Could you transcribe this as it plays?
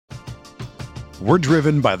We're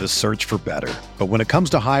driven by the search for better. But when it comes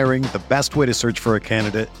to hiring, the best way to search for a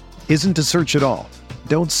candidate isn't to search at all.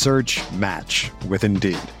 Don't search, match with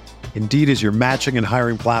Indeed. Indeed is your matching and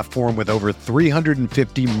hiring platform with over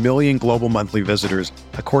 350 million global monthly visitors,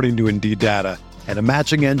 according to Indeed data, and a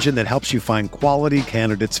matching engine that helps you find quality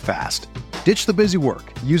candidates fast. Ditch the busy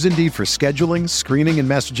work. Use Indeed for scheduling, screening, and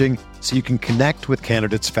messaging so you can connect with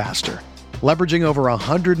candidates faster. Leveraging over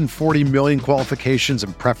 140 million qualifications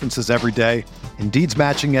and preferences every day, Indeed's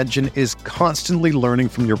matching engine is constantly learning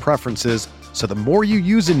from your preferences, so the more you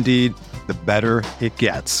use Indeed, the better it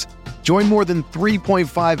gets. Join more than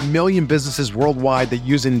 3.5 million businesses worldwide that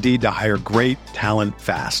use Indeed to hire great talent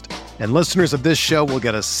fast. And listeners of this show will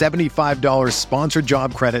get a $75 sponsored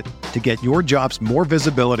job credit to get your jobs more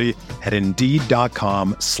visibility at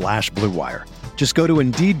Indeed.com/Blue Wire. Just go to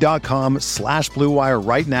Indeed.com/Blue Wire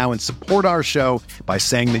right now and support our show by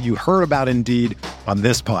saying that you heard about Indeed on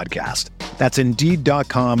this podcast. That's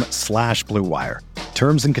Indeed.com/Blue Wire.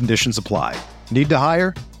 Terms and conditions apply. Need to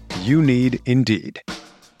hire? You need Indeed.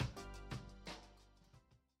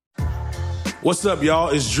 What's up, y'all?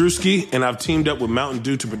 It's Drewski, and I've teamed up with Mountain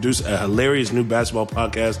Dew to produce a hilarious new basketball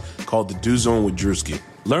podcast called The Dew Zone with Drewski.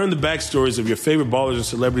 Learn the backstories of your favorite ballers and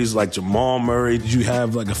celebrities like Jamal Murray. Did you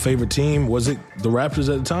have like a favorite team? Was it the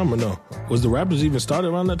Raptors at the time or no? Was the Raptors even started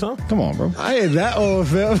around that time? Come on, bro. I ain't that old,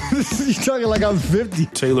 fam. You talking like I'm 50.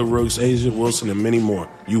 Taylor Rooks, Asia Wilson, and many more.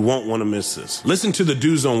 You won't want to miss this. Listen to The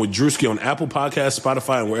Dew Zone with Drewski on Apple Podcasts,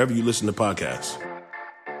 Spotify, and wherever you listen to podcasts.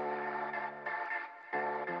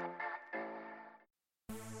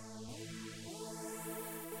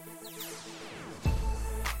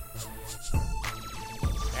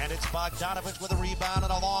 Bogdanovich with a rebound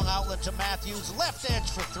and a long outlet to Matthews. Left edge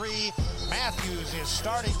for three. Matthews is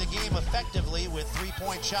starting the game effectively with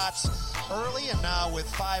three-point shots early, and now with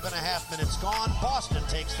 5.5 minutes gone, Boston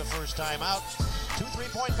takes the first time out. 2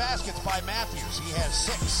 3-point baskets by Matthews. He has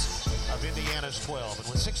 6 of Indiana's 12. And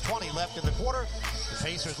with 6:20 left in the quarter, the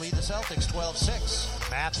Pacers lead the Celtics 12-6.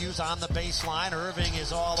 Matthews on the baseline. Irving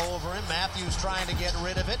is all over him. Matthews trying to get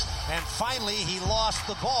rid of it. And finally, he lost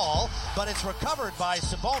the ball, but it's recovered by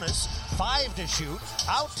Sabonis. 5 to shoot.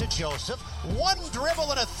 Out to Joseph. 1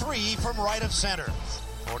 dribble and a 3 from right of center.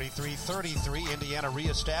 43-33, Indiana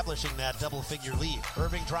reestablishing that double-figure lead.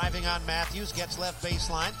 Irving driving on Matthews, gets left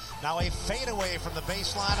baseline. Now a fadeaway from the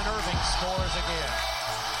baseline, and Irving scores again.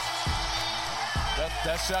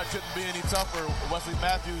 That shot couldn't be any tougher. Wesley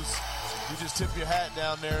Matthews, you just tip your hat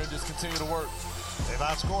down there and just continue to work. They've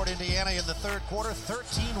outscored Indiana in the third quarter,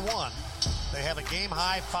 13-1. They have a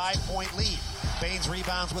game-high 5-point lead. Baines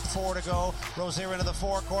rebounds with 4 to go. Rozier into the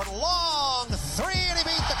forecourt. Long 3, and he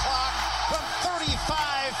beat the clock from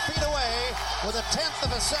 35 feet away with 1/10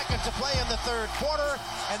 of a second to play in the third quarter,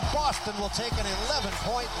 and Boston will take an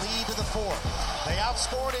 11-point lead to the fourth. They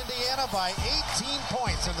outscored Indiana by 18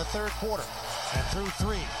 points in the third quarter. And through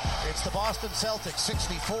 3, it's the Boston Celtics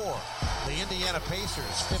 64, the Indiana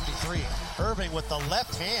Pacers 53. Irving with the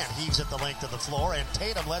left hand heaves at the length of the floor, and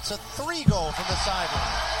Tatum lets a 3 go from the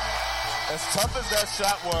sideline. As tough as that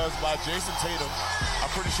shot was by Jason Tatum, I'm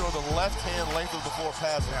pretty sure the left hand length of the floor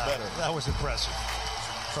pass was better. That was impressive.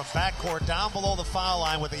 From backcourt down below the foul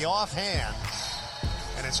line with the offhand,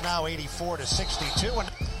 and it's now 84-62. And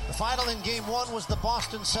the final in game 1 was the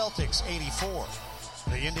Boston Celtics 84.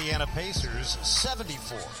 The Indiana Pacers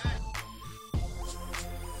 74.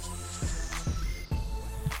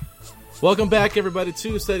 Welcome back, everybody,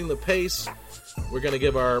 to Setting the Pace. We're going to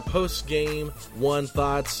give our post-game 1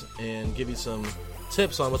 thoughts and give you some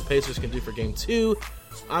tips on what the Pacers can do for game 2.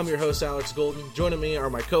 I'm your host, Alex Golden. Joining me are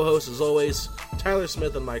my co-hosts, as always, Tyler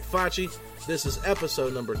Smith and Mike Facci. This is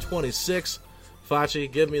episode number 26.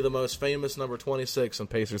 Facci, give me the most famous number 26 in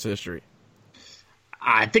Pacers history.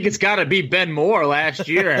 I think it's got to be Ben Moore last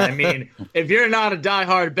year. I mean, if you're not a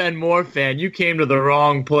diehard Ben Moore fan, you came to the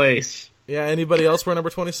wrong place. Yeah, anybody else wear number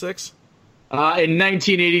 26? In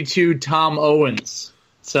 1982, Tom Owens.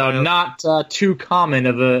 So not too common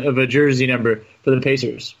of a jersey number for the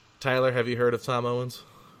Pacers. Tyler, have you heard of Tom Owens?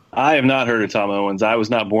 I have not heard of Tom Owens. I was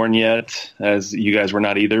not born yet, as you guys were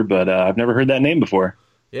not either, but I've never heard that name before.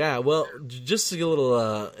 Yeah, well, just to get a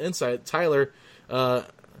little insight, Tyler,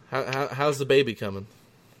 how's the baby coming?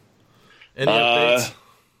 Any updates?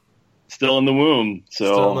 Still in the womb. So,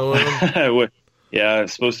 still in the womb? Yeah,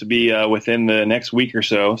 it's supposed to be within the next week or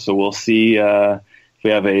so. So we'll see if we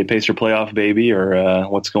have a Pacer playoff baby or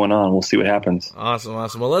what's going on. We'll see what happens.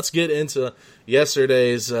 Awesome. Well, let's get into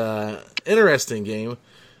yesterday's interesting game.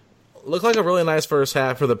 Looked like a really nice first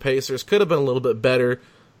half for the Pacers. Could have been a little bit better.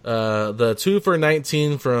 The 2 for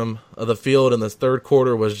 19 from the field in the third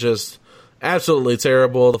quarter was just absolutely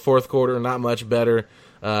terrible. The fourth quarter, not much better.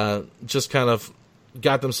 Just kind of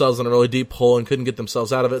got themselves in a really deep hole and couldn't get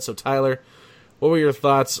themselves out of it. So, Tyler, what were your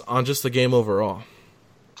thoughts on just the game overall?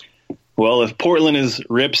 Well, if Portland is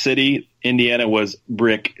Rip City, Indiana was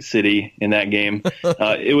Brick City in that game.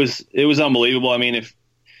 It was unbelievable. I mean,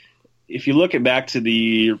 if you look back to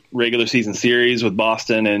the regular season series with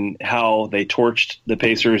Boston and how they torched the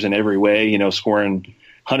Pacers in every way, scoring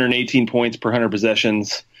 118 points per 100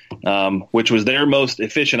 possessions, which was their most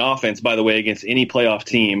efficient offense, by the way, against any playoff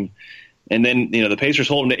team. And then, the Pacers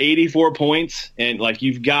hold them to 84 points, and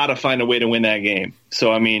you've got to find a way to win that game.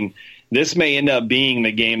 So, I mean, this may end up being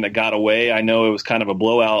the game that got away. I know it was kind of a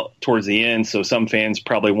blowout towards the end, so some fans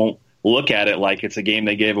probably won't look at it like it's a game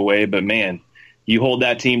they gave away. But, man, you hold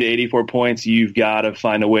that team to 84 points, you've got to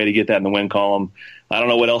find a way to get that in the win column. I don't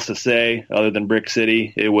know what else to say other than Brick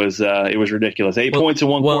City. It was ridiculous. 8 points in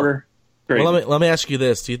one quarter. Great. Well, let me ask you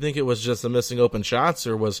this. Do you think it was just the missing open shots,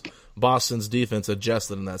 or was Boston's defense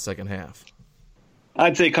adjusted in that second half?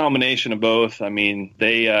 I'd say a combination of both. I mean,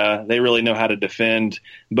 they really know how to defend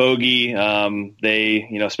Bogey.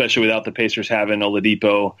 Especially without the Pacers having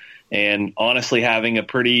Oladipo and honestly having a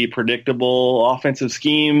pretty predictable offensive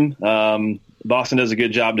scheme. Boston does a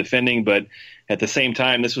good job defending, but at the same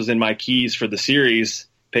time, this was in my keys for the series.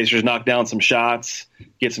 Pacers knocked down some shots,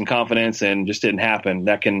 get some confidence, and just didn't happen.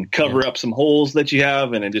 That can cover up some holes that you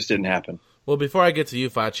have, and it just didn't happen. Well, before I get to you,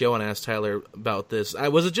 Facci, I want to ask Tyler about this.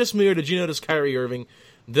 Was it just me, or did you notice Kyrie Irving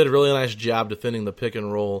did a really nice job defending the pick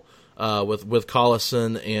and roll with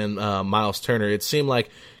Collison and Miles Turner? It seemed like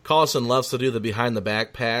Collison loves to do the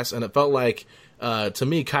behind-the-back pass, and it felt like, to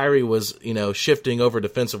me, Kyrie was shifting over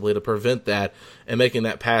defensively to prevent that and making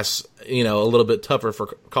that pass a little bit tougher for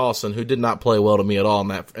Collison, who did not play well to me at all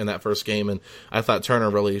in that first game, and I thought Turner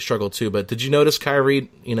really struggled too. But did you notice Kyrie,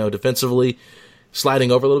 defensively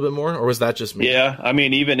sliding over a little bit more, or was that just me? Yeah, I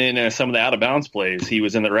mean, even in some of the out-of-bounds plays, he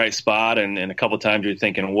was in the right spot, and a couple of times you're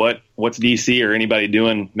thinking, what's DC or anybody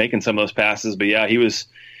doing making some of those passes? But, yeah, he was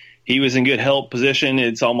in good help position.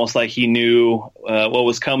 It's almost like he knew what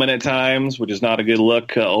was coming at times, which is not a good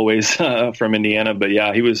look always from Indiana. But,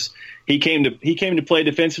 yeah, he came to play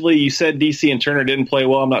defensively. You said DC and Turner didn't play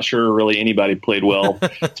well. I'm not sure really anybody played well,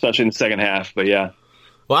 especially in the second half. But, yeah.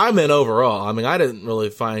 Well, I meant overall. I mean, I didn't really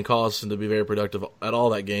find Collison to be very productive at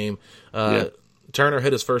all that game. Turner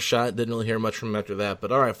hit his first shot. Didn't really hear much from him after that.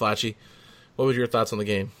 But, all right, Facci, what was your thoughts on the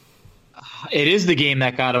game? It is the game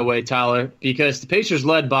that got away, Tyler, because the Pacers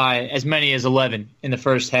led by as many as 11 in the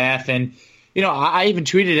first half. And, I even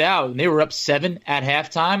tweeted it out, and they were up 7 at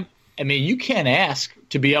halftime. I mean, you can't ask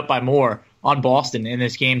to be up by more on Boston in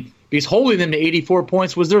this game, because holding them to 84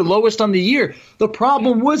 points was their lowest on the year. The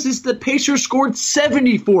problem was the Pacers scored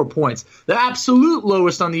 74 points, the absolute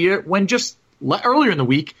lowest on the year, when just earlier in the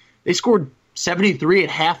week they scored 73 at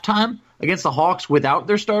halftime against the Hawks without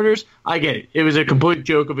their starters. I get it. It was a complete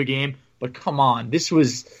joke of a game, but come on.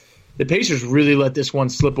 The Pacers really let this one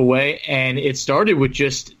slip away, and it started with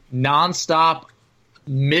just nonstop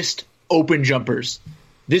missed open jumpers.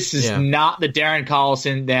 This is not the Darren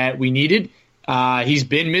Collison that we needed. He's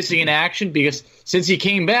been missing in action because since he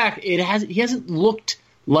came back, he hasn't looked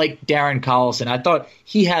like Darren Collison. I thought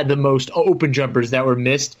he had the most open jumpers that were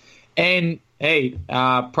missed. And, hey,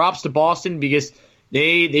 props to Boston because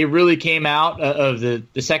they really came out of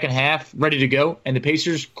the second half ready to go, and the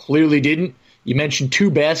Pacers clearly didn't. You mentioned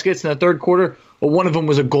 2 baskets in the third quarter, but one of them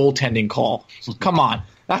was a goaltending call. So come on.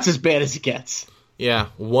 That's as bad as it gets. Yeah,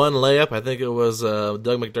 1 layup. I think it was Doug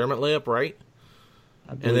McDermott layup, right?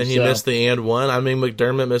 And then he missed the and one. I mean,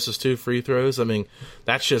 McDermott misses 2 free throws. I mean,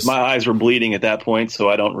 that's just... My eyes were bleeding at that point, so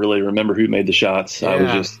I don't really remember who made the shots. Yeah, I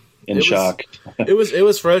was just in shock. It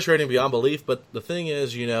was frustrating beyond belief, but the thing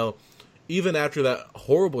is, even after that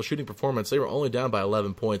horrible shooting performance, they were only down by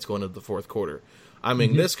 11 points going into the fourth quarter. I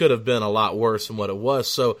mean, this could have been a lot worse than what it was.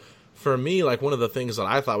 So, for me, one of the things that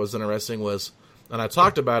I thought was interesting was, and I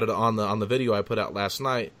talked about it on the video I put out last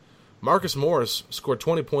night, Marcus Morris scored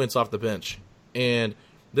 20 points off the bench. And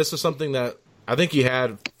this is something that I think he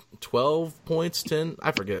had 12 points, 10,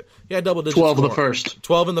 I forget. He had double digits. 12 in the first.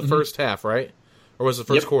 12 in the first half, right? Or was it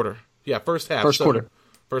first quarter? Yeah, first half. First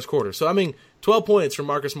quarter. So, 12 points from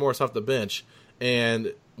Marcus Morris off the bench,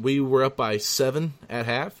 and we were up by 7 at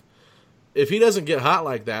half. If he doesn't get hot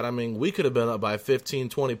like that, we could have been up by 15,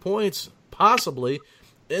 20 points, possibly,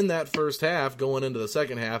 in that first half going into the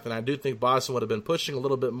second half, and I do think Boston would have been pushing a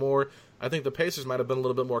little bit more. I think the Pacers might have been a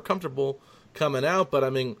little bit more comfortable coming out, but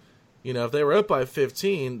if they were up by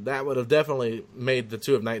 15, that would have definitely made the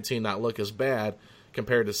 2 of 19 not look as bad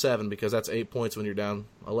compared to 7, because that's 8 points when you're down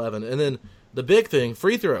 11. And then the big thing,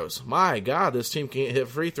 free throws. My God, this team can't hit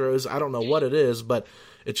free throws. I don't know what it is, but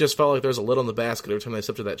it just felt like there's a lid on the basket every time they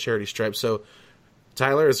stepped to that charity stripe. So,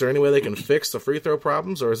 Tyler, is there any way they can fix the free throw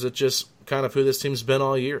problems, or is it just kind of who this team's been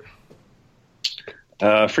all year?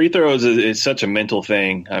 Free throws is such a mental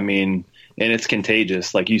thing. I mean, and it's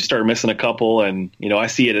contagious. Like, you start missing a couple, and, I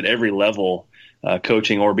see it at every level,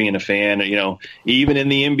 coaching or being a fan. Even in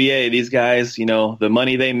the NBA, these guys, the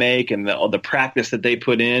money they make and the practice that they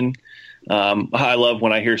put in. I love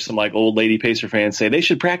when I hear some old lady Pacer fans say they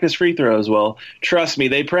should practice free throws. Well, trust me,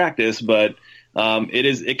 they practice, but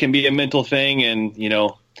it can be a mental thing, and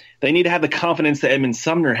they need to have the confidence that Edmund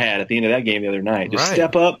Sumner had at the end of that game the other night. Just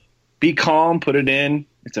step up, be calm, put it in.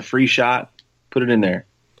 It's a free shot. Put it in there.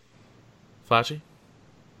 Facci?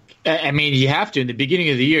 I mean, you have to. In the beginning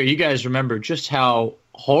of the year, you guys remember just how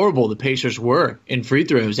horrible the Pacers were in free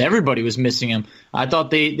throws. Everybody was missing them. I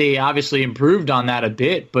thought they obviously improved on that a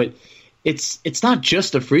bit, but it's not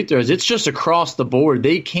just the free throws. It's just across the board.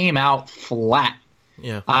 They came out flat.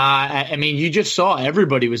 Yeah. I mean, you just saw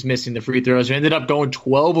everybody was missing the free throws. We ended up going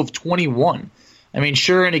 12 of 21. I mean,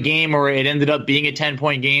 sure, in a game where it ended up being a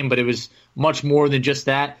 10-point game, but it was much more than just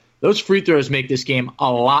that. Those free throws make this game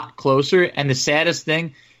a lot closer, and the saddest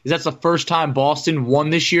thing is that's the first time Boston won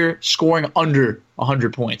this year scoring under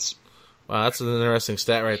 100 points. Wow, that's an interesting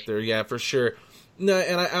stat right there. Yeah, for sure. No,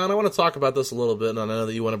 and I want to talk about this a little bit, and I know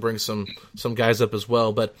that you want to bring some guys up as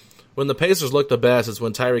well, but when the Pacers looked the best, it's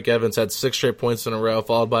when Tyreke Evans had 6 straight points in a row,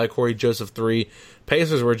 followed by Corey Joseph 3.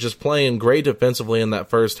 Pacers were just playing great defensively in that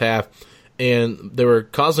first half, and they were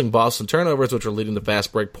causing Boston turnovers, which were leading to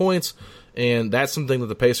fast break points, and that's something that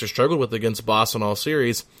the Pacers struggled with against Boston all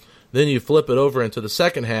series. Then you flip it over into the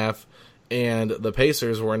second half, and the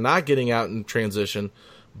Pacers were not getting out in transition.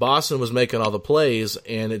 Boston was making all the plays,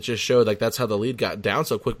 and it just showed that's how the lead got down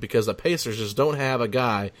so quick, because the Pacers just don't have a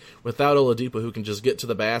guy without Oladipo who can just get to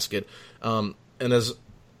the basket. And as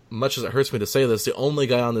much as it hurts me to say this, the only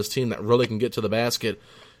guy on this team that really can get to the basket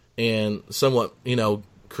and somewhat,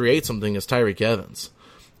 create something is Tyreke Evans.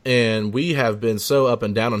 And we have been so up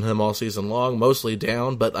and down on him all season long, mostly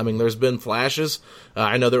down, but, there's been flashes.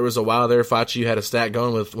 I know there was a while there, Facci, you had a stat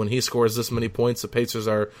going with when he scores this many points, the Pacers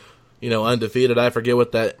are undefeated. I forget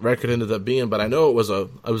what that record ended up being, but I know it was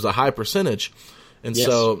a high percentage. And yes.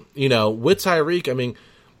 So, with Tyreke,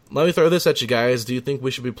 let me throw this at you guys. Do you think we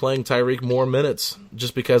should be playing Tyreke more minutes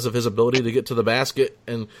just because of his ability to get to the basket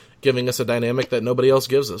and giving us a dynamic that nobody else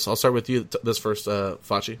gives us? I'll start with you this first,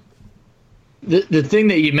 Facci. The thing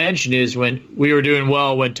that you mentioned is when we were doing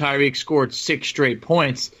well, when Tyreke scored 6 straight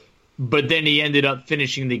points, but then he ended up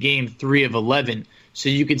finishing the game 3 of 11. So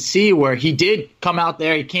you could see where he did come out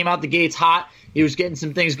there. He came out the gates hot. He was getting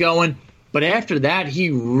some things going. But after that,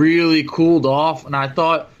 he really cooled off, and I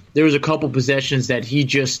thought there was a couple possessions that he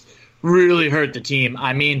just really hurt the team.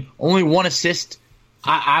 Only 1 assist.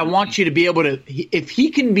 I want you to be able to – if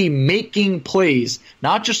he can be making plays,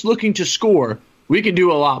 not just looking to score, we can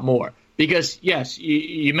do a lot more. Because, yes,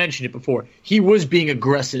 you mentioned it before, he was being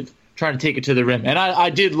aggressive, trying to take it to the rim. And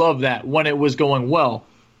I did love that when it was going well.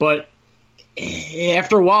 But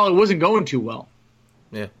after a while, it wasn't going too well.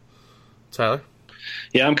 Yeah. Tyler?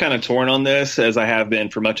 Yeah, I'm kind of torn on this, as I have been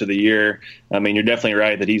for much of the year. You're definitely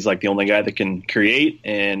right that he's the only guy that can create,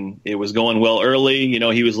 and it was going well early.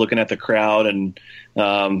 He was looking at the crowd and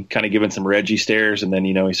kind of giving some Reggie stares, and then,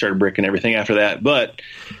 he started bricking everything after that. But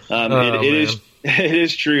it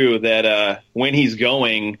is true that when he's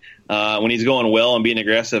going well and being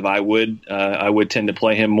aggressive, I would tend to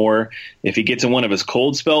play him more. If he gets in one of his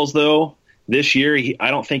cold spells, though, this year,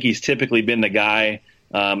 I don't think he's typically been the guy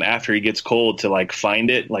after he gets cold to find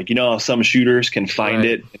it. How some shooters can find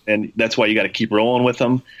it, and that's why you got to keep rolling with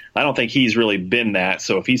them. I don't think he's really been that.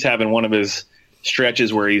 So if he's having one of his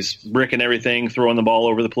stretches where he's bricking everything, throwing the ball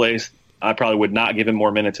over the place, I probably would not give him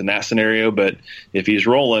more minutes in that scenario. But if he's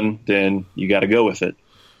rolling, then you got to go with it.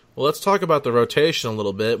 Well, let's talk about the rotation a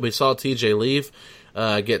little bit. We saw TJ Leaf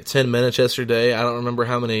get 10 minutes yesterday. I don't remember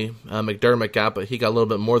how many McDermott got, but he got a little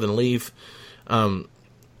bit more than Leaf.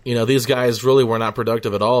 These guys really were not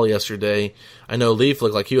productive at all yesterday. I know Leaf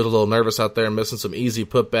looked like he was a little nervous out there, missing some easy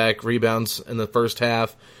putback rebounds in the first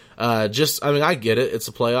half. I get it. It's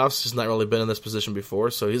the playoffs. He's not really been in this position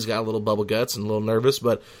before, so he's got a little bubble guts and a little nervous.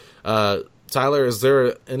 But, Tyler, is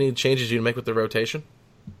there any changes you'd make with the rotation?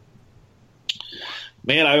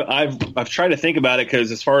 Man, I've tried to think about it,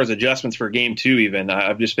 because as far as adjustments for Game 2 even,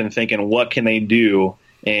 I've just been thinking, what can they do?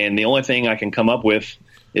 And the only thing I can come up with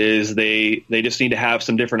is they just need to have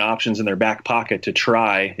some different options in their back pocket to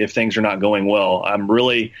try if things are not going well. I'm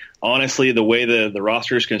really, honestly, the way the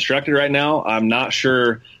roster is constructed right now, I'm not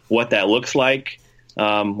sure what that looks like.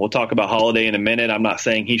 We'll talk about Holiday in a minute. I'm not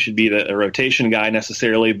saying he should be a rotation guy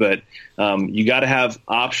necessarily, but you got to have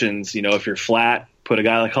options. You know, if you're flat, put a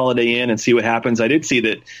guy like Holiday in and see what happens. I did see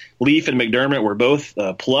that Leaf and McDermott were both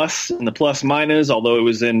plus in the plus minus, although it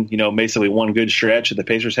was in, basically one good stretch that the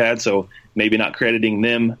Pacers had. So maybe not crediting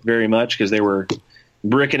them very much because they were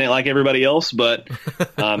bricking it like everybody else. But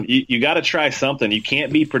you got to try something. You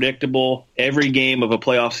can't be predictable. Every game of a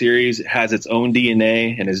playoff series has its own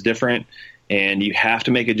DNA and is different. And you have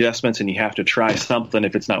to make adjustments and you have to try something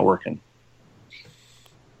if it's not working.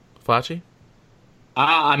 Flachi?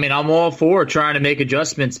 I'm all for trying to make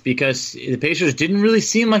adjustments because the Pacers didn't really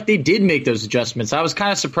seem like they did make those adjustments. I was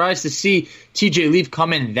kind of surprised to see TJ Leaf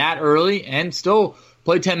come in that early and still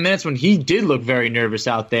play 10 minutes when he did look very nervous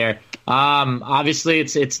out there. Obviously,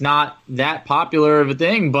 it's not that popular of a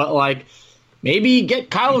thing, but maybe get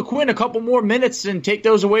Kyle Quinn a couple more minutes and take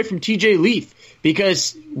those away from TJ Leaf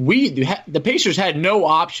because the Pacers had no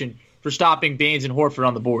option for stopping Baines and Horford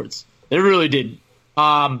on the boards. They really didn't.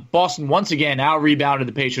 Boston once again out-rebounded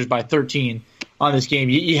the Pacers by 13 on this game.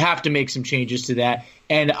 You have to make some changes to that.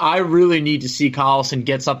 And I really need to see Collison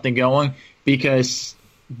get something going because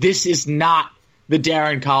this is not the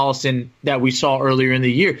Darren Collison that we saw earlier in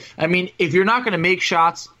the year. I mean, if you're not going to make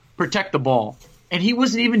shots, protect the ball. And he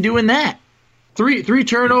wasn't even doing that. Three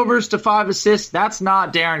turnovers to 5 assists, that's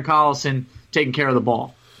not Darren Collison taking care of the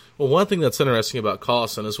ball. Well, one thing that's interesting about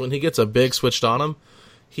Collison is when he gets a big switched on him,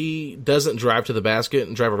 he doesn't drive to the basket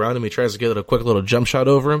and drive around him. He tries to get a quick little jump shot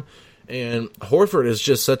over him. And Horford is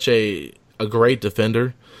just such a great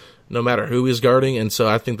defender, no matter who he's guarding. And so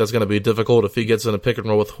I think that's going to be difficult if he gets in a pick and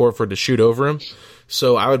roll with Horford to shoot over him.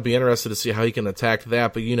 So I would be interested to see how he can attack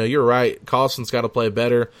that. But, you're right. Collison's got to play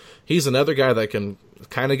better. He's another guy that can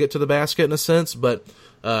kind of get to the basket in a sense, but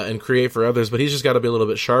and create for others. But he's just got to be a little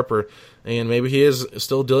bit sharper. And maybe he is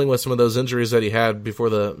still dealing with some of those injuries that he had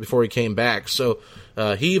before he came back. So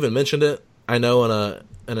he even mentioned it, I know, in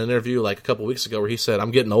an interview a couple weeks ago where he said,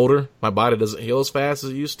 I'm getting older. My body doesn't heal as fast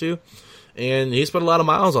as it used to. And he's put a lot of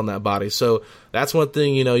miles on that body. So that's one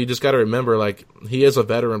thing, you just got to remember, he is a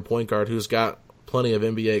veteran point guard who's got plenty of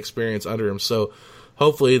NBA experience under him. So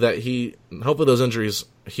hopefully those injuries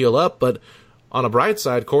heal up. But on a bright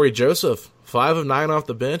side, Corey Joseph, 5 of 9 off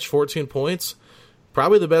the bench, 14 points.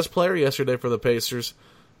 Probably the best player yesterday for the Pacers.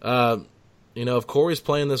 If Corey's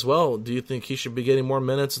playing this well, do you think he should be getting more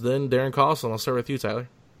minutes than Darren Collison? I'll start with you, Tyler.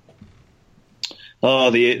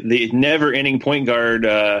 Oh, the never-ending point guard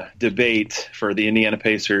debate for the Indiana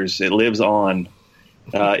Pacers. It lives on.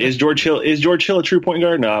 Is George Hill a true point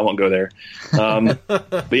guard? No, I won't go there.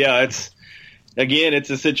 But yeah, it's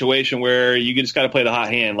a situation where you just got to play the hot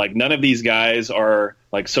hand. None of these guys are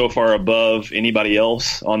so far above anybody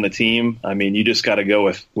else on the team. I mean, you just got to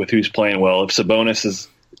go with who's playing well. If Sabonis is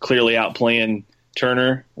clearly outplaying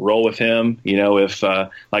Turner, roll with him. If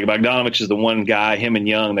Bogdanovich is the one guy, him and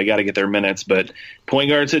Young, they got to get their minutes. But point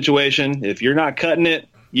guard situation, if you're not cutting it,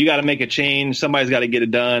 you got to make a change. Somebody's got to get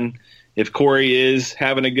it done. If Corey is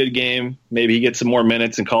having a good game, maybe he gets some more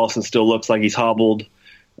minutes and Collison still looks like he's hobbled,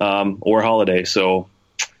 or Holiday. So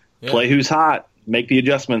play who's hot, make the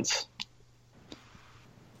adjustments.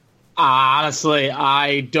 Honestly,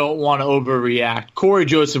 I don't want to overreact. Corey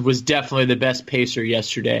Joseph was definitely the best Pacer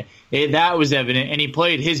yesterday. That was evident, and he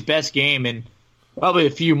played his best game in probably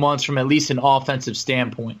a few months from at least an offensive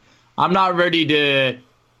standpoint. I'm not ready to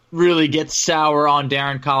really get sour on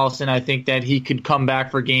Darren Collison. I think that he could come back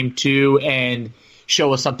for game 2 and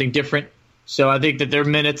show us something different. So I think that their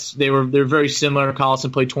minutes, they're very similar.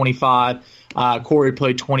 Collison played 25. Corey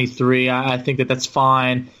played 23. I think that that's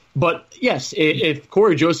fine. But yes, if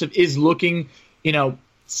Corey Joseph is looking,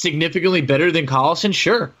 significantly better than Collison,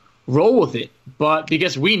 sure, roll with it. But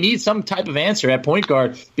because we need some type of answer at point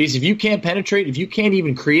guard, because if you can't penetrate, if you can't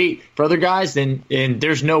even create for other guys, then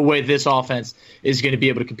there's no way this offense is going to be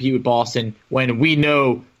able to compete with Boston when we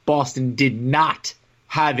know Boston did not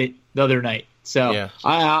have it the other night. So yeah.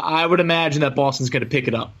 I would imagine that Boston's going to pick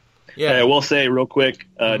it up. Yeah, I will say real quick,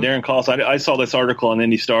 Darren Collison, I saw this article on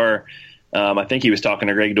Indy Star. I think he was talking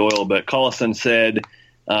to Greg Doyle, but Collison said,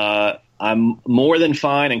 I'm more than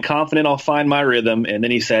fine and confident I'll find my rhythm. And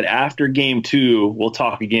then he said, after game 2, we'll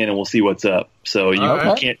talk again and we'll see what's up. So you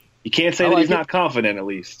can't say that he's not confident, at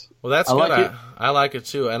least. Well, that's good. I like it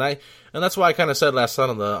too. And that's why I kind of said last night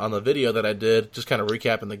on the video that I did, just kind of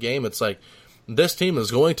recapping the game. It's like, this team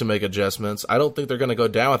is going to make adjustments. I don't think they're going to go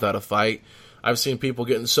down without a fight. I've seen people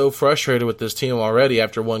getting so frustrated with this team already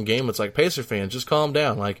after one game. It's like, Pacer fans, just calm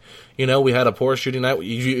down. We had a poor shooting night.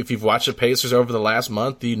 If you've watched the Pacers over the last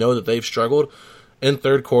month, you know that they've struggled in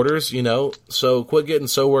third quarters, So quit getting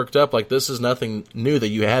so worked up. This is nothing new that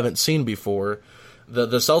you haven't seen before. the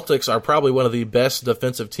Celtics are probably one of the best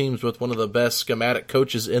defensive teams with one of the best schematic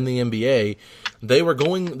coaches in the NBA.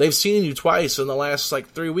 They've seen you twice in the last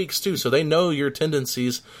 3 weeks too, so they know your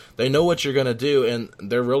tendencies. They know what you're going to do, and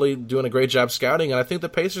they're really doing a great job scouting. And I think the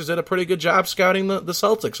Pacers did a pretty good job scouting the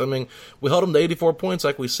Celtics. I mean, we held them to 84 points,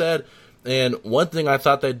 like we said. And one thing I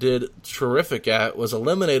thought they did terrific at was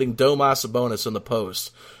eliminating Domas Sabonis in the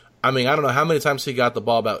post. I mean, I don't know how many times he got the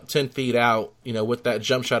ball about 10 feet out, with that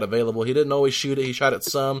jump shot available. He didn't always shoot it. He shot it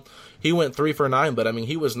some. He went 3 for 9, but, I mean,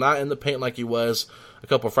 he was not in the paint like he was a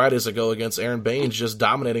couple Fridays ago against Aaron Baines, just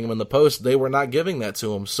dominating him in the post. They were not giving that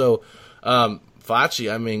to him. So,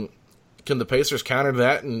 Facci, I mean, can the Pacers counter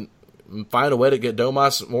that and find a way to get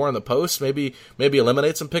Domas more in the post? Maybe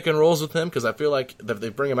eliminate some pick and rolls with him, because I feel like if they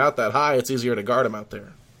bring him out that high, it's easier to guard him out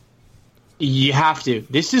there. You have to.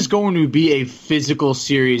 This is going to be a physical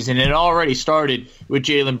series, and it already started with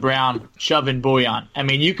Jaylen Brown shoving Bojan. I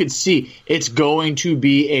mean, you could see it's going to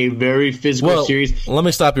be a very physical series. Let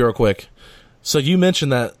me stop you real quick. So you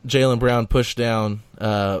mentioned that Jaylen Brown pushed down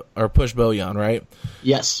or pushed Bojan, right?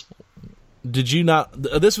 Yes. Did you not?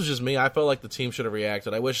 This was just me. I felt like the team should have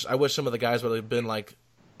reacted. I wish some of the guys would have been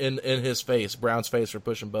in his face, Brown's face, for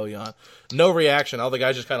pushing Bojan. No reaction. All the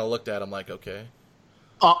guys just kind of looked at him like, okay.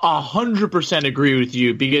 100% agree with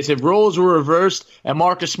you, because if roles were reversed and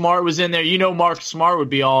Marcus Smart was in there, Marcus Smart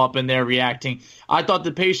would be all up in there reacting. I thought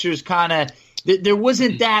the Pacers kind of there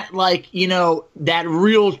wasn't that that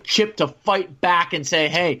real chip to fight back and say,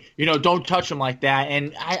 hey, don't touch him like that.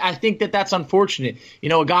 And I think that's unfortunate.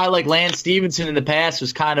 A guy like Lance Stevenson in the past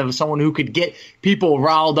was kind of someone who could get people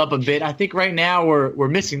riled up a bit. I think right now we're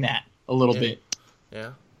missing that a little bit.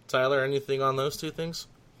 Yeah. Tyler, anything on those two things?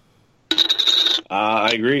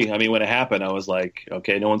 I agree. I mean, when it happened, I was like,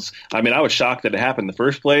 okay, I was shocked that it happened in the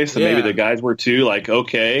first place. And maybe the guys were too,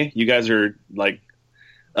 okay, you guys are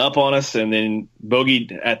up on us. And then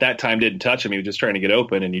Bogey at that time didn't touch him. He was just trying to get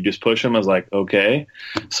open, and you just push him. I was like, okay.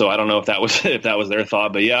 So I don't know if that was their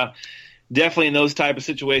thought, but yeah, definitely in those type of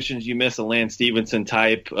situations, you miss a Lance Stevenson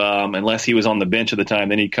type, unless he was on the bench at the time.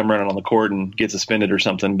 Then he'd come running on the court and get suspended or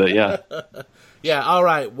something. But yeah. Yeah. All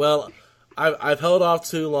right. Well, I've held off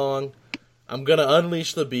too long. I'm going to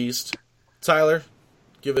unleash the beast. Tyler,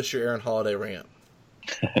 give us your Aaron Holiday rant.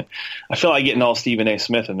 I feel like getting all Stephen A.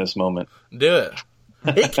 Smith in this moment. Do it.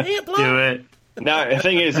 He can't play. Do it. Now, the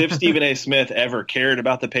thing is, if Stephen A. Smith ever cared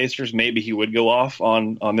about the Pacers, maybe he would go off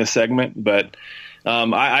on this segment. But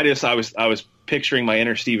I was picturing my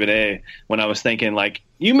inner Stephen A. when I was thinking,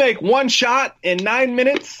 you make one shot in 9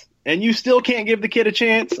 minutes and you still can't give the kid a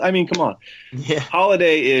chance? I mean, come on. Yeah.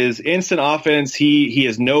 Holiday is instant offense. He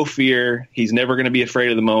has no fear. He's never going to be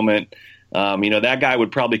afraid of the moment. That guy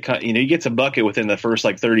would probably cut, he gets a bucket within the first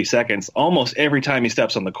 30 seconds almost every time he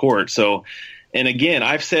steps on the court. So, and again,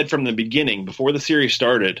 I've said from the beginning, before the series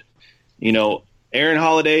started, Aaron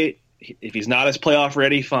Holiday, if he's not as playoff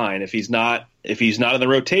ready, fine. If he's not in the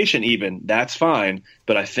rotation even, that's fine.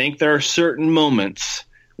 But I think there are certain moments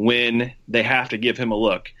when they have to give him a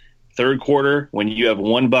look. Third quarter, when you have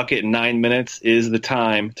one bucket in 9 minutes, is the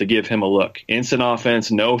time to give him a look. Instant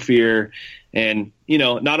offense, no fear. And,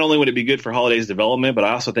 not only would it be good for Holiday's development, but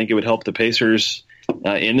I also think it would help the Pacers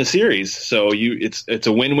in the series. So it's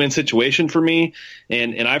a win-win situation for me.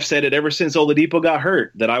 And I've said it ever since Oladipo got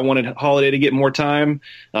hurt, that I wanted Holiday to get more time.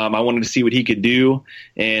 I wanted to see what he could do.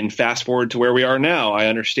 And fast forward to where we are now, I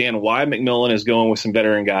understand why McMillan is going with some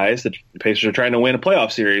veteran guys. The Pacers are trying to win a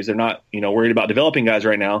playoff series. They're not, worried about developing guys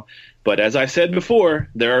right now. But as I said before,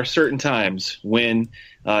 there are certain times when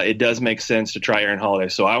it does make sense to try Aaron Holiday.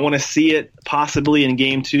 So I want to see it possibly in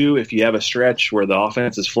Game 2 if you have a stretch where the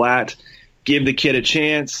offense is flat. Give the kid a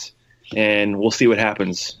chance, and we'll see what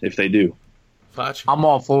happens if they do. I'm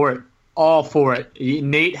all for it. All for it.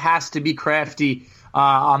 Nate has to be crafty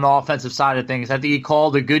on the offensive side of things. I think he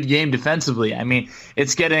called a good game defensively. I mean,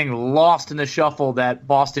 it's getting lost in the shuffle that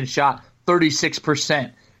Boston shot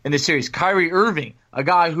 36% in the series. Kyrie Irving, a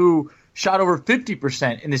guy who shot over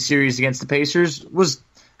 50% in the series against the Pacers, was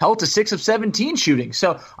held to 6 of 17 shooting.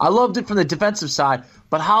 So I loved it from the defensive side.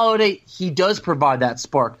 But Holiday, he does provide that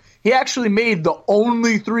spark. He actually made the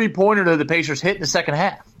only three-pointer that the Pacers hit in the second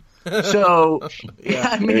half. So,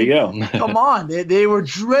 I mean, there you go. Come on. They were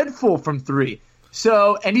dreadful from three.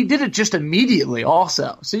 So, and he did it just immediately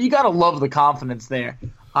also. So you got to love the confidence there.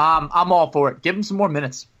 I'm all for it. Give him some more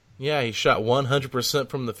minutes. Yeah, he shot 100%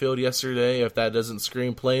 from the field yesterday. If that doesn't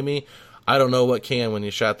scream play me, I don't know what can when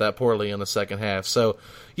you shot that poorly in the second half. So,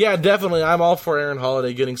 yeah, definitely, I'm all for Aaron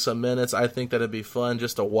Holiday getting some minutes. I think that it'd be fun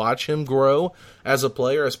just to watch him grow as a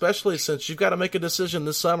player, especially since you've got to make a decision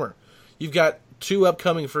this summer. You've got two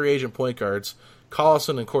upcoming free agent point guards,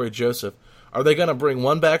 Collison and Corey Joseph. Are they going to bring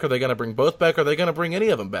one back? Are they going to bring both back? Are they going to bring any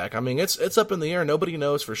of them back? I mean, it's up in the air. Nobody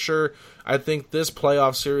knows for sure. I think this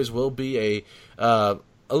playoff series will be a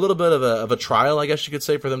little bit of a trial, I guess you could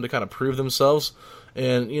say, for them to kind of prove themselves.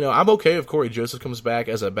 And, I'm okay if Corey Joseph comes back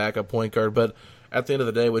as a backup point guard, but at the end of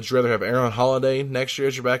the day, would you rather have Aaron Holiday next year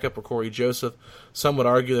as your backup or Corey Joseph? Some would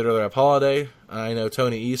argue they'd rather have Holiday. I know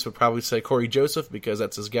Tony East would probably say Corey Joseph because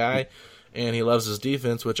that's his guy, and he loves his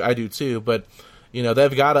defense, which I do too, but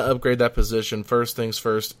they've got to upgrade that position first things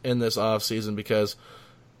first in this offseason because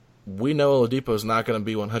we know Oladipo is not going to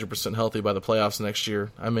be 100% healthy by the playoffs next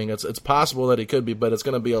year. I mean, it's possible that he could be, but it's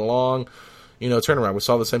going to be a long, turnaround. We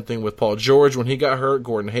saw the same thing with Paul George when he got hurt,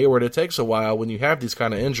 Gordon Hayward. It takes a while when you have these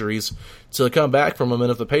kind of injuries to come back from them,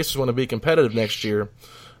 and if the Pacers want to be competitive next year,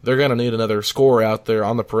 they're going to need another scorer out there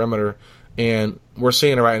on the perimeter, and we're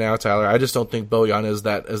seeing it right now, Tyler. I just don't think Bojan is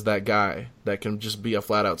that guy that can just be a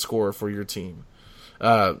flat-out scorer for your team.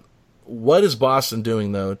 What is Boston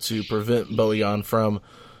doing, though, to prevent Bojan from,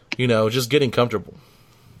 just getting comfortable?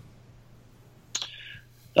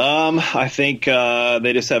 I think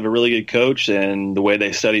they just have a really good coach and the way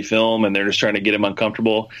they study film, and they're just trying to get him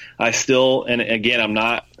uncomfortable. And again,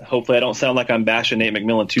 hopefully I don't sound like I'm bashing Nate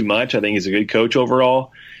McMillan too much. I think he's a good coach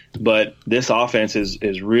overall. But this offense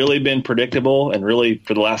has really been predictable and really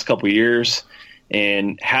for the last couple of years.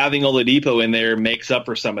 And having Oladipo in there makes up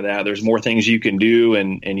for some of that. There's more things you can do,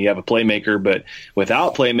 and you have a playmaker. But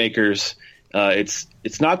without playmakers, this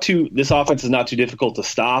offense is not too difficult to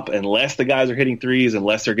stop unless the guys are hitting threes,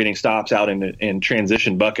 unless they're getting stops out in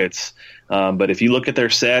transition buckets. But if you look at their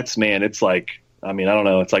sets, man, it's like, I don't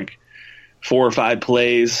know, it's like 4 or 5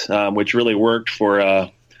 plays, which really worked for,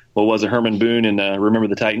 Herman Boone and Remember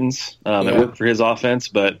the Titans. It worked for his offense,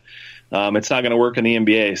 but it's not going to work in the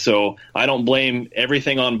NBA. So I don't blame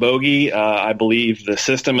everything on Bogey. I believe the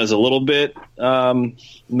system is a little bit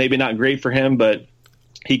maybe not great for him, but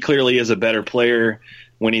he clearly is a better player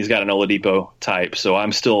when he's got an Oladipo type. So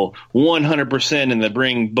I'm still 100% in the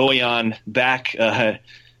bring Bojan back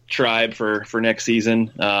tribe for next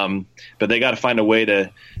season. But they got to find a way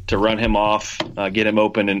to run him off, get him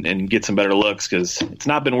open, and get some better looks because it's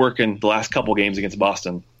not been working the last couple games against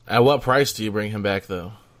Boston. At what price do you bring him back,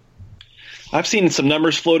 though? I've seen some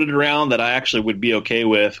numbers floated around that I actually would be okay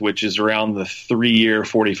with, which is around the 3-year,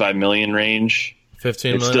 $45 million range. $15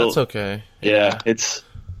 million, still, that's okay. Yeah, it's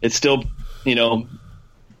still,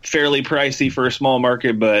 fairly pricey for a small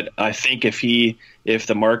market, but I think if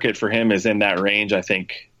the market for him is in that range, I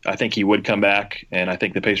think he would come back, and I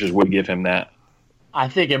think the Pacers would give him that. I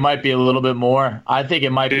think it might be a little bit more. I think it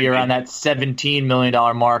might be around that $17 million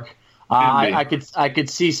mark. I could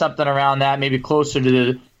see something around that, maybe closer to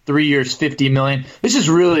the 3 years, $50 million. This is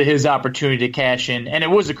really his opportunity to cash in, and it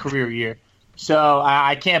was a career year, so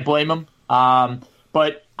I can't blame him.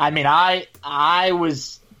 But I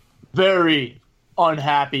was very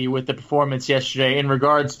unhappy with the performance yesterday in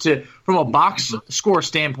regards to, from a box score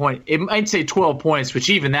standpoint, I'd say 12 points, which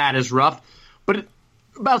even that is rough. But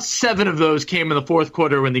about 7 of those came in the fourth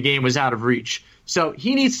quarter when the game was out of reach. So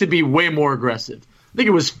he needs to be way more aggressive. I think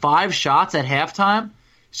it was 5 shots at halftime.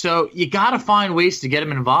 So you got to find ways to get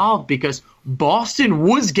him involved because Boston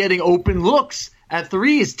was getting open looks at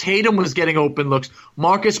threes. Tatum was getting open looks.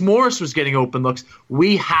 Marcus Morris was getting open looks.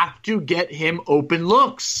 We have to get him open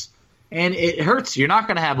looks. And it hurts. You're not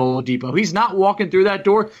going to have Oladipo. He's not walking through that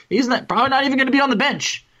door. He's probably not even going to be on the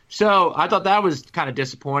bench. So I thought that was kind of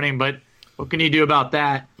disappointing, but what can you do about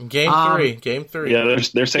that? Game three. Yeah,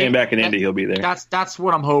 they're saying back in Indy he'll be there. That's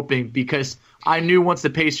what I'm hoping because I knew once the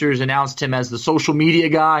Pacers announced him as the social media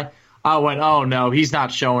guy, I went, oh, no, he's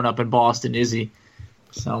not showing up in Boston, is he?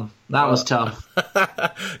 So that was tough.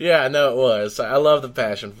 Yeah, no, it was. I love the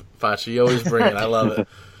passion, Facci. You always bring it. I love it.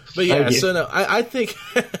 But yeah, so no, I think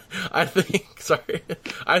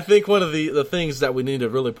one of the things that we need to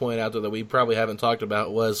really point out there that we probably haven't talked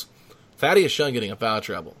about was Thaddeus Young getting a foul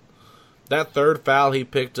trouble. That third foul he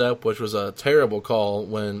picked up, which was a terrible call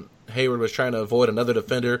when Hayward was trying to avoid another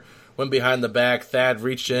defender, went behind the back, Thad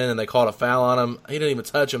reached in and they called a foul on him. He didn't even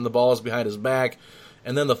touch him. The ball was behind his back.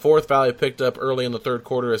 And then the fourth foul he picked up early in the third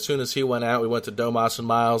quarter, as soon as he went out, we went to Domas and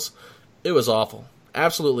Miles. It was awful.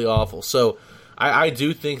 Absolutely awful. So I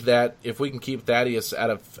do think that if we can keep Thaddeus out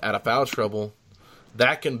of foul trouble,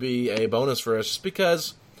 that can be a bonus for us just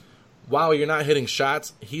because while you're not hitting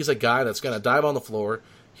shots, he's a guy that's going to dive on the floor.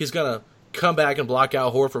 He's going to come back and block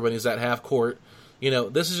out Horford when he's at half court. He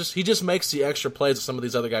just makes the extra plays that some of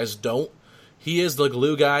these other guys don't. He is the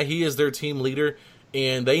glue guy. He is their team leader,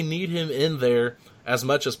 and they need him in there as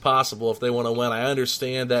much as possible if they want to win. I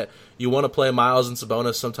understand that you want to play Miles and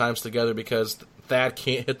Sabonis sometimes together because Thad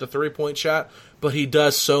can't hit the three-point shot, but he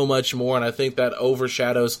does so much more, and I think that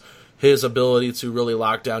overshadows his ability to really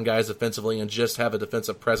lock down guys defensively and just have a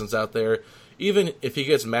defensive presence out there. Even if he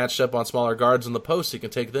gets matched up on smaller guards in the post, he can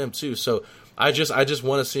take them too. So I just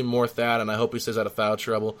want to see more Thad, and I hope he stays out of foul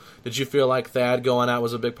trouble. Did you feel like Thad going out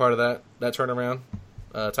was a big part of that turnaround,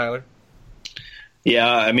 Tyler? Yeah,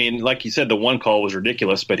 I mean, like you said, the one call was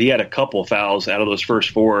ridiculous, but he had a couple fouls out of those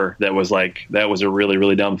first four that was a really,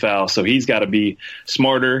 really dumb foul. So he's got to be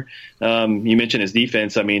smarter. You mentioned his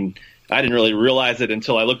defense. I mean, I didn't really realize it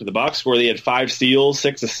until I looked at the box score. He had 5 steals,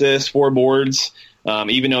 6 assists, 4 boards.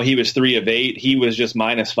 Even though he was 3 of 8, he was just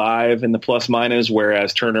 -5 in the plus-minus,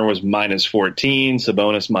 whereas Turner was -14,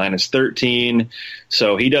 Sabonis -13.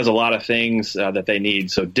 So he does a lot of things that they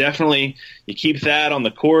need. So definitely you keep Thad on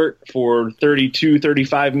the court for 32,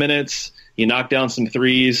 35 minutes, you knock down some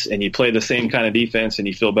threes, and you play the same kind of defense, and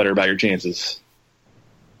you feel better about your chances.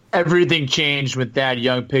 Everything changed when Thad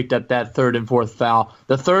Young picked up that third and fourth foul.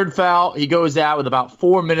 The third foul, he goes out with about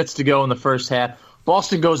 4 minutes to go in the first half.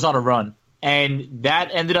 Boston goes on a run. And that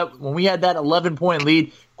ended up, when we had that 11-point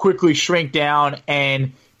lead, quickly shrink down,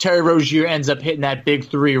 and Terry Rozier ends up hitting that big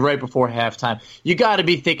three right before halftime. You got to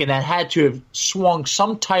be thinking that had to have swung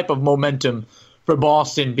some type of momentum for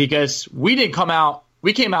Boston, because we came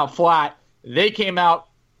out flat. They came out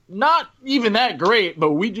not even that great,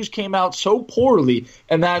 but we just came out so poorly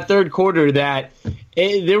in that third quarter that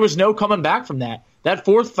there was no coming back from that. That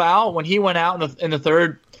fourth foul, when he went out in the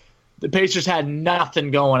third, the Pacers had nothing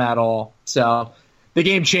going at all. So the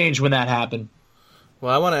game changed when that happened.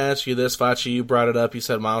 Well, I want to ask you this, Facci. You brought it up. You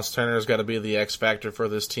said Miles Turner has got to be the X factor for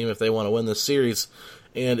this team if they want to win this series.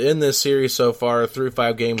 And in this series so far, through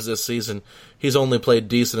 5 games this season, he's only played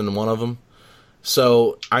decent in one of them.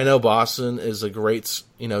 So I know Boston is a great,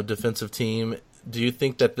 defensive team. Do you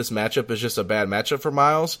think that this matchup is just a bad matchup for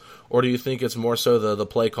Miles, or do you think it's more so the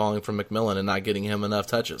play calling from McMillan and not getting him enough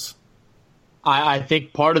touches? I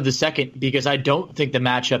think part of the second, because I don't think the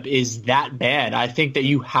matchup is that bad. I think that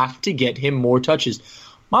you have to get him more touches.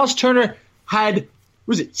 Miles Turner had,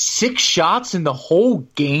 6 shots in the whole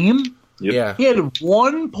game? Yep. Yeah. He had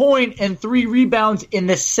 1 point and 3 rebounds in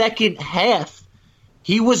the second half.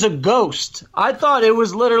 He was a ghost. I thought it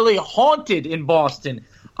was literally haunted in Boston.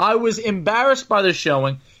 I was embarrassed by the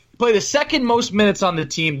showing. He played the second most minutes on the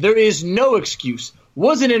team. There is no excuse.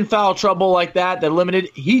 Wasn't in foul trouble like that limited.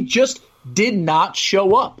 He just did not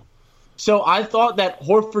show up. So I thought that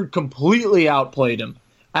Horford completely outplayed him.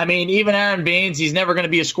 I mean, even Aaron Baines, he's never going to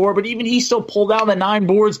be a scorer, but even he still pulled out the 9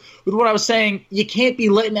 boards with what I was saying. You can't be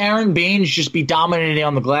letting Aaron Baines just be dominating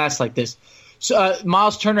on the glass like this. So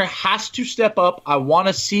Miles Turner has to step up. I want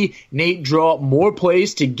to see Nate draw more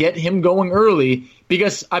plays to get him going early,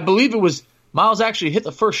 because I believe it was Miles actually hit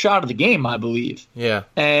the first shot of the game, I believe. Yeah.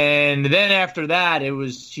 And then after that,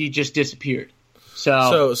 he just disappeared.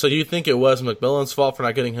 So you think it was McMillan's fault for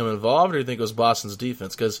not getting him involved, or do you think it was Boston's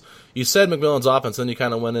defense? Because you said McMillan's offense, then you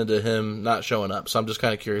kind of went into him not showing up. So I'm just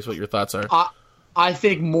kind of curious what your thoughts are. I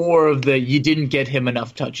think more of you didn't get him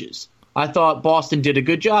enough touches. I thought Boston did a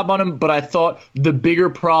good job on him, but I thought the bigger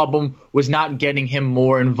problem was not getting him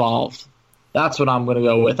more involved. That's what I'm going to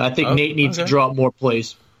go with. I think Nate needs to draw up more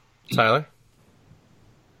plays. Tyler?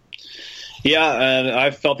 Yeah, and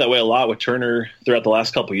I've felt that way a lot with Turner throughout the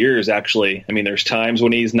last couple of years, actually. I mean, there's times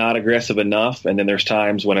when he's not aggressive enough, and then there's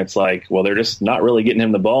times when it's like, well, they're just not really getting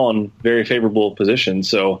him the ball in very favorable positions.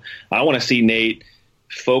 So I want to see Nate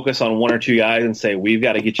focus on 1 or 2 guys and say, we've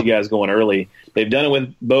got to get you guys going early. They've done it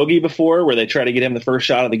with Bogey before, where they try to get him the first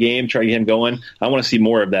shot of the game, try to get him going. I want to see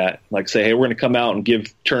more of that. Like, say, hey, we're going to come out and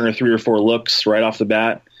give Turner 3 or 4 looks right off the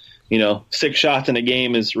bat. 6 shots in a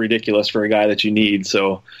game is ridiculous for a guy that you need.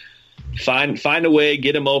 So find a way,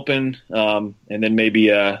 get him open, and then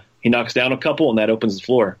maybe he knocks down a couple, and that opens the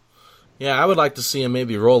floor. Yeah, I would like to see him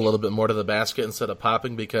maybe roll a little bit more to the basket instead of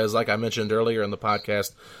popping, because like I mentioned earlier in the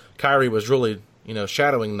podcast, Kyrie was really,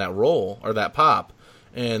 shadowing that roll or that pop.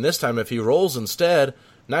 And this time if he rolls instead,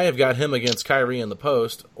 now you've got him against Kyrie in the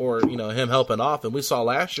post, or, him helping off. And we saw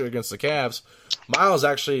last year against the Cavs, Miles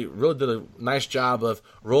actually really did a nice job of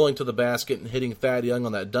rolling to the basket and hitting Thad Young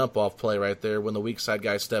on that dump-off play right there when the weak side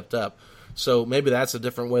guy stepped up. So maybe that's a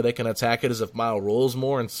different way they can attack it, is if Miles rolls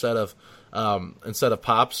more instead of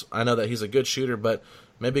pops. I know that he's a good shooter, but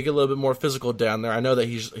maybe get a little bit more physical down there. I know that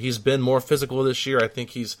he's been more physical this year. I think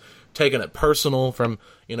he's taken it personal from,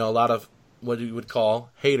 a lot of what you would call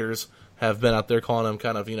haters have been out there calling him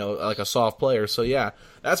kind of, like a soft player. So, yeah,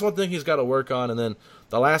 that's one thing he's got to work on. And then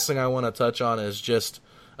the last thing I want to touch on is just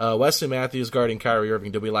Wesley Matthews guarding Kyrie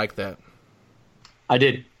Irving. Do we like that? I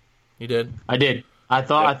did. You did? I did. I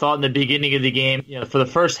thought in the beginning of the game, for the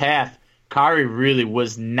first half, Kyrie really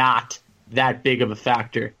was not that big of a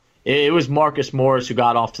factor. It was Marcus Morris who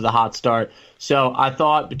got off to the hot start. So I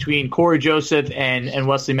thought between Corey Joseph and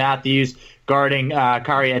Wesley Matthews guarding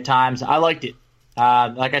Kyrie at times, I liked it.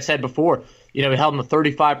 Like I said before, he held him a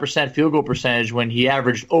 35% field goal percentage when he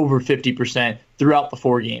averaged over 50% throughout the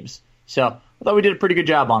 4 games. So I thought we did a pretty good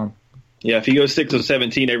job on him. Yeah, if he goes 6 of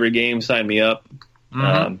 17 every game, sign me up.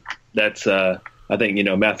 Mm-hmm. That's I think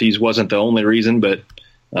Matthews wasn't the only reason, but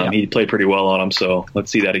he played pretty well on him. So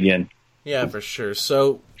let's see that again. Yeah, for sure.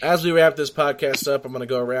 So as we wrap this podcast up, I'm going to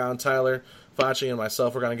go around. Tyler, Facci, and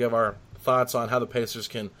myself, we're going to give our thoughts on how the Pacers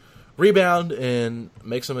can rebound and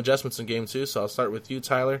make some adjustments in Game 2. So I'll start with you,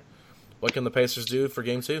 Tyler. What can the Pacers do for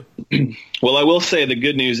Game 2? Well, I will say the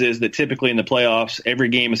good news is that typically in the playoffs, every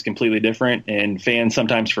game is completely different, and fans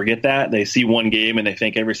sometimes forget that. They see one game and they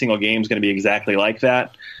think every single game is going to be exactly like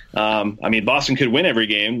that. Boston could win every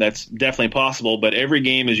game. That's definitely possible, but every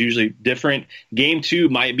game is usually different. Game 2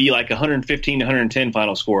 might be like 115 to 110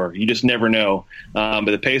 final score. You just never know. But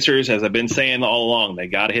the Pacers, as I've been saying all along, they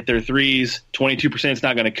got to hit their threes. 22% is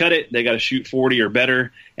not going to cut it. They got to shoot 40 or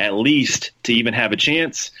better at least to even have a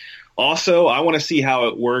chance. Also, I want to see how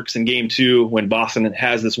it works in Game 2 when Boston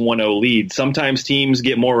has this 1-0 lead. Sometimes teams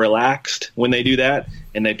get more relaxed when they do that,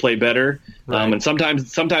 and they play better. Right. And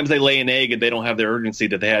sometimes they lay an egg and they don't have the urgency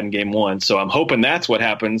that they had in Game 1. So I'm hoping that's what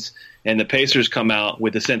happens, and the Pacers come out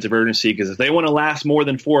with a sense of urgency, because if they want to last more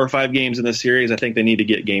than 4 or 5 games in this series, I think they need to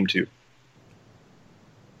get Game 2.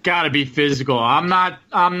 Got to be physical. I'm not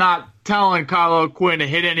telling Kyle Quinn to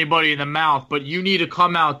hit anybody in the mouth, but you need to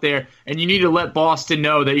come out there and you need to let Boston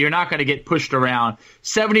know that you're not going to get pushed around.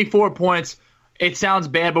 74 points. It sounds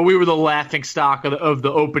bad, but we were the laughing stock of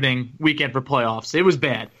the opening weekend for playoffs. It was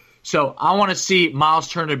bad. So I want to see Miles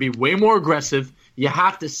Turner be way more aggressive. You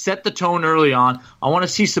have to set the tone early on. I want to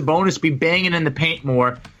see Sabonis be banging in the paint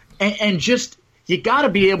more, and just. You got to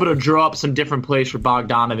be able to draw up some different plays for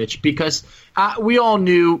Bogdanovich, because we all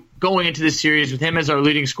knew going into this series with him as our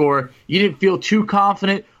leading scorer, you didn't feel too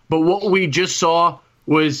confident, but what we just saw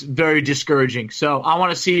was very discouraging. So I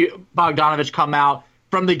want to see Bogdanovich come out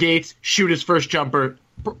from the gates, shoot his first jumper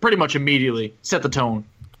pretty much immediately, set the tone.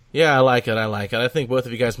 Yeah, I like it. I think both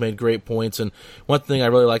of you guys made great points, and one thing I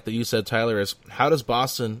really like that you said, Tyler, is how does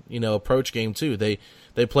Boston, approach Game 2? They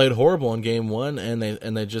played horrible in Game 1,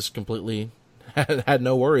 and they just completely had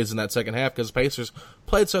no worries in that second half because Pacers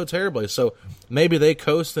played so terribly. So maybe they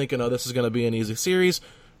coast thinking, this is going to be an easy series,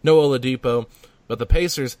 no Oladipo. But the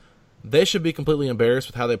Pacers, they should be completely embarrassed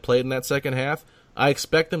with how they played in that second half. I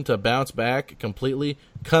expect them to bounce back completely,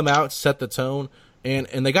 come out, set the tone, and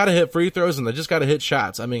they got to hit free throws, and they just got to hit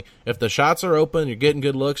shots. I mean, if the shots are open, you're getting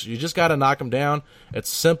good looks, you just got to knock them down. It's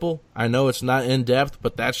simple. I know it's not in-depth,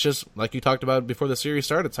 but that's just, like you talked about before the series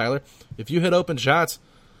started, Tyler. If you hit open shots,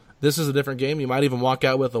 this is a different game. You might even walk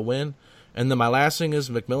out with a win. And then my last thing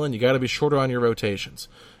is, McMillan, you got to be shorter on your rotations.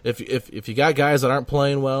 If you got guys that aren't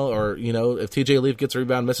playing well, or if TJ Leaf gets a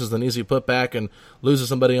rebound, misses an easy putback, and loses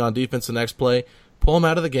somebody on defense the next play, pull him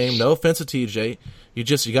out of the game. No offense to TJ, you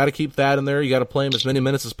got to keep Thad in there. You got to play him as many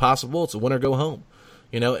minutes as possible. It's a win or go home.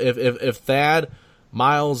 If Thad,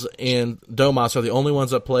 Miles, and Domas are the only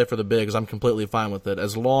ones that play for the bigs, I'm completely fine with it,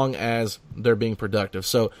 as long as they're being productive.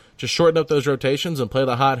 So just shorten up those rotations and play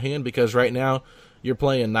the hot hand, because right now you're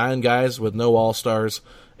playing 9 guys with no all-stars,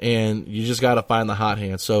 and you just got to find the hot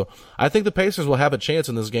hand. So I think the Pacers will have a chance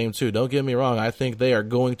in this game too. Don't get me wrong. I think they are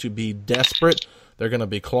going to be desperate. They're going to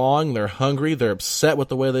be clawing. They're hungry. They're upset with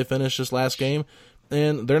the way they finished this last game,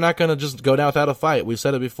 and they're not going to just go down without a fight. We've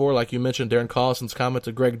said it before, like you mentioned, Darren Collison's comment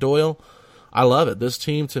to Greg Doyle. I love it. This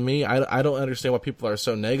team, to me, I don't understand why people are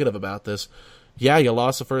so negative about this. Yeah, you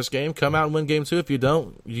lost the first game. Come out and win Game 2. If you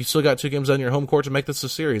don't, you still got 2 games on your home court to make this a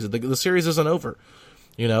series. The series isn't over.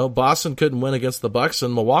 Boston couldn't win against the Bucks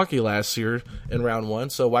in Milwaukee last year in round 1,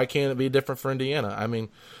 so why can't it be different for Indiana? I mean,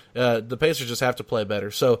 the Pacers just have to play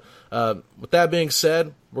better. So with that being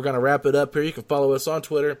said, we're going to wrap it up here. You can follow us on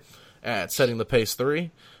Twitter at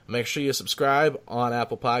SettingThePace3. Make sure you subscribe on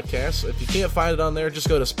Apple Podcasts. If you can't find it on there, just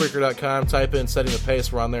go to Spreaker.com, type in Setting the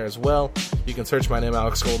Pace. We're on there as well. You can search my name,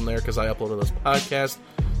 Alex Golden, there, because I uploaded this podcast.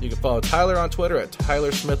 You can follow Tyler on Twitter at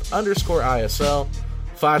TylerSmith_ISL,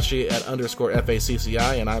 Facci at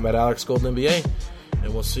 _FACCI, and I'm at Alex Golden NBA.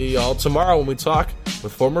 And we'll see y'all tomorrow when we talk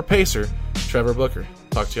with former Pacer Trevor Booker.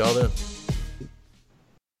 Talk to y'all then.